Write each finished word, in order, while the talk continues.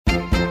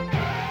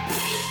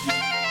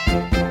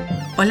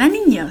Hola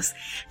niños,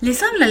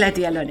 les habla la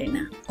tía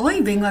Lorena.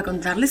 Hoy vengo a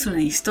contarles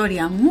una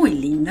historia muy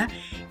linda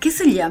que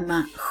se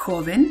llama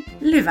Joven,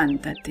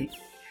 levántate.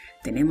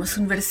 Tenemos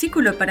un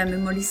versículo para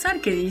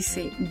memorizar que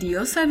dice: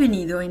 Dios ha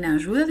venido en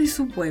ayuda de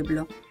su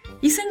pueblo,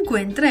 y se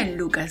encuentra en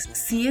Lucas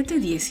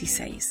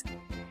 7:16.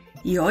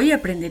 Y hoy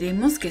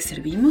aprenderemos que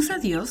servimos a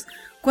Dios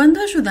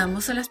cuando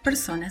ayudamos a las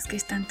personas que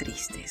están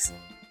tristes.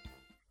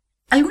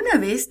 ¿Alguna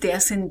vez te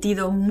has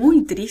sentido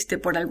muy triste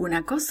por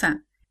alguna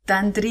cosa?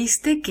 Tan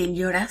triste que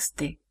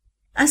lloraste.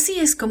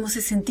 Así es como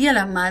se sentía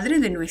la madre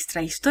de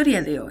nuestra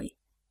historia de hoy.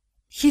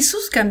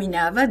 Jesús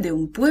caminaba de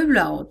un pueblo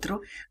a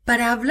otro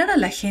para hablar a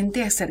la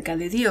gente acerca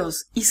de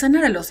Dios y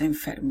sanar a los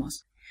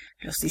enfermos.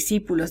 Los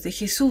discípulos de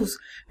Jesús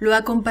lo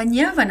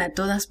acompañaban a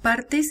todas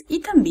partes y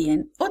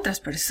también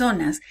otras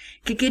personas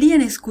que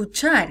querían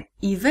escuchar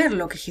y ver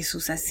lo que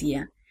Jesús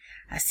hacía.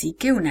 Así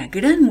que una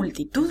gran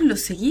multitud lo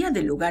seguía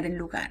de lugar en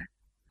lugar.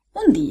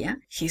 Un día,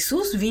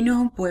 Jesús vino a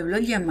un pueblo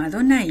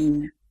llamado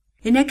Naín.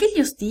 En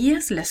aquellos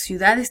días las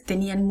ciudades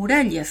tenían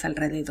murallas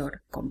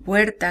alrededor, con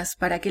puertas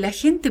para que la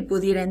gente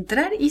pudiera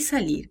entrar y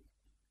salir.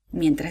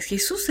 Mientras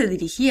Jesús se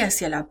dirigía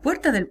hacia la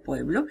puerta del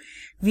pueblo,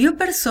 vio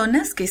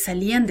personas que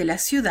salían de la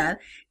ciudad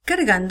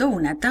cargando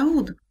un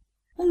ataúd.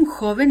 Un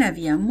joven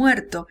había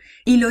muerto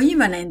y lo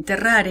iban a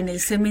enterrar en el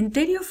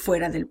cementerio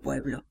fuera del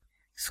pueblo.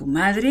 Su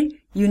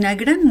madre y una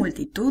gran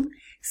multitud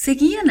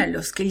seguían a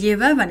los que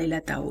llevaban el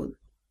ataúd.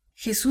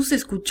 Jesús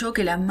escuchó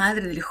que la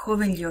madre del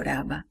joven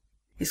lloraba.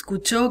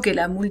 Escuchó que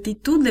la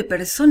multitud de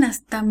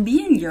personas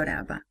también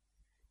lloraba.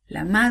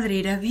 La madre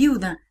era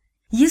viuda,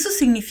 y eso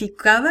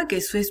significaba que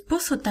su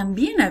esposo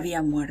también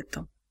había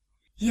muerto.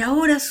 Y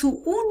ahora su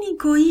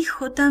único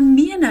hijo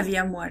también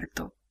había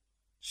muerto.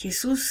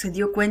 Jesús se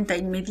dio cuenta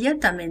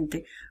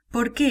inmediatamente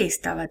por qué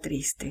estaba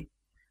triste.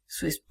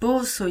 Su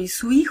esposo y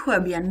su hijo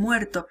habían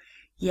muerto,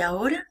 y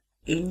ahora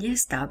ella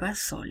estaba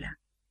sola.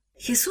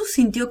 Jesús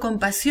sintió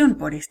compasión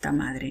por esta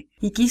madre,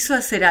 y quiso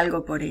hacer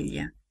algo por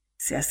ella.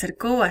 Se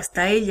acercó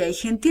hasta ella y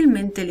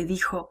gentilmente le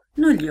dijo: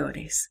 «No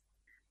llores».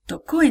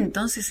 Tocó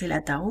entonces el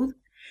ataúd.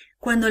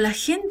 Cuando la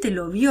gente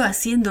lo vio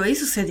haciendo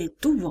eso, se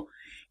detuvo.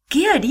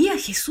 ¿Qué haría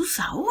Jesús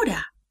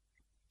ahora?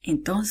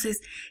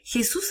 Entonces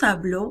Jesús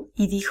habló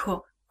y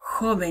dijo: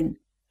 «Joven,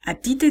 a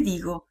ti te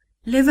digo,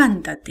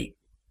 levántate».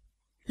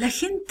 La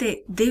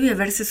gente debe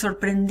haberse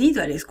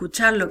sorprendido al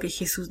escuchar lo que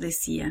Jesús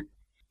decía.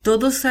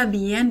 Todos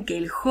sabían que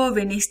el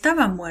joven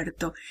estaba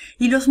muerto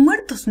y los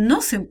muertos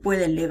no se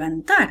pueden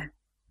levantar.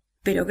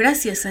 Pero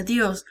gracias a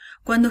Dios,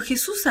 cuando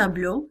Jesús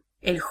habló,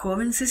 el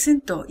joven se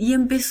sentó y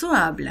empezó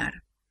a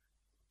hablar.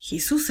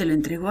 Jesús se lo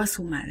entregó a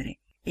su madre.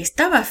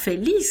 Estaba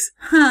feliz.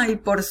 ¡Ay,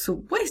 por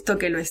supuesto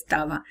que lo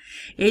estaba!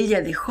 Ella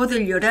dejó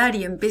de llorar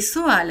y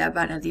empezó a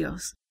alabar a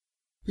Dios.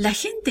 La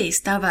gente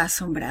estaba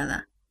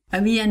asombrada.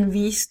 Habían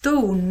visto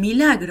un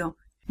milagro.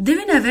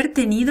 Deben haber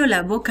tenido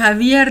la boca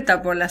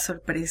abierta por la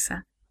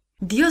sorpresa.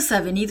 «Dios ha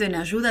venido en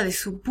ayuda de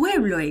su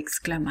pueblo»,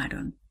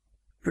 exclamaron.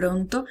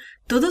 Pronto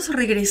todos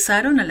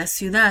regresaron a la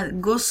ciudad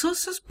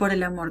gozosos por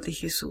el amor de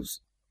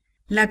Jesús.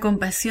 La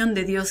compasión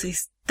de Dios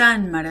es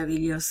tan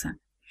maravillosa.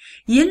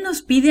 Y Él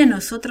nos pide a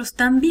nosotros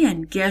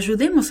también que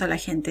ayudemos a la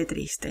gente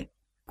triste.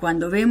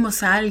 Cuando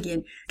vemos a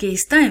alguien que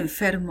está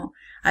enfermo,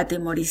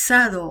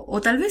 atemorizado o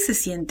tal vez se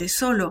siente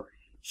solo,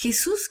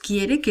 Jesús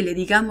quiere que le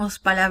digamos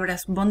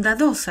palabras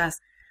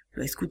bondadosas,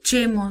 lo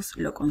escuchemos,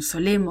 lo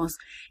consolemos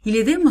y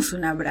le demos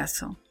un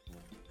abrazo.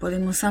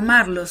 Podemos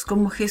amarlos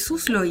como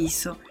Jesús lo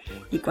hizo,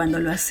 y cuando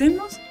lo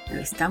hacemos, lo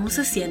estamos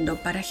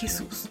haciendo para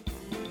Jesús.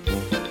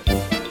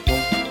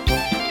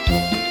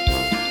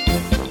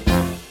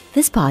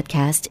 This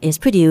podcast is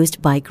produced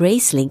by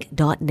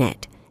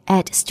Gracelink.net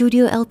at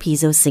Studio El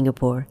Piso,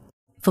 Singapore.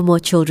 For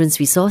more children's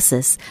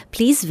resources,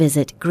 please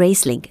visit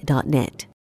Gracelink.net.